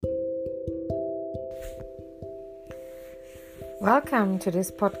Welcome to this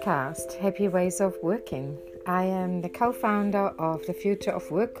podcast, Happy Ways of Working. I am the co-founder of the Future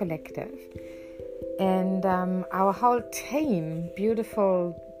of Work Collective, and our whole team,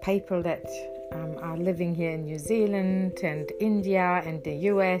 beautiful people that are living here in New Zealand and India and the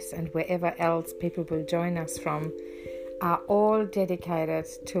US and wherever else people will join us from, are all dedicated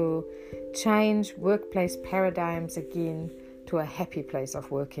to change workplace paradigms again to a happy place of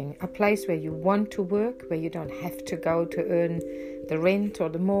working, a place where you want to work, where you don't have to go to earn the rent or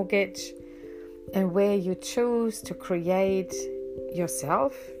the mortgage, and where you choose to create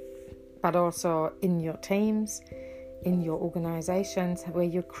yourself, but also in your teams, in your organizations, where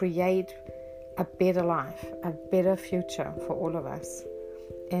you create a better life, a better future for all of us.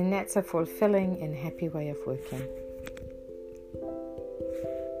 And that's a fulfilling and happy way of working.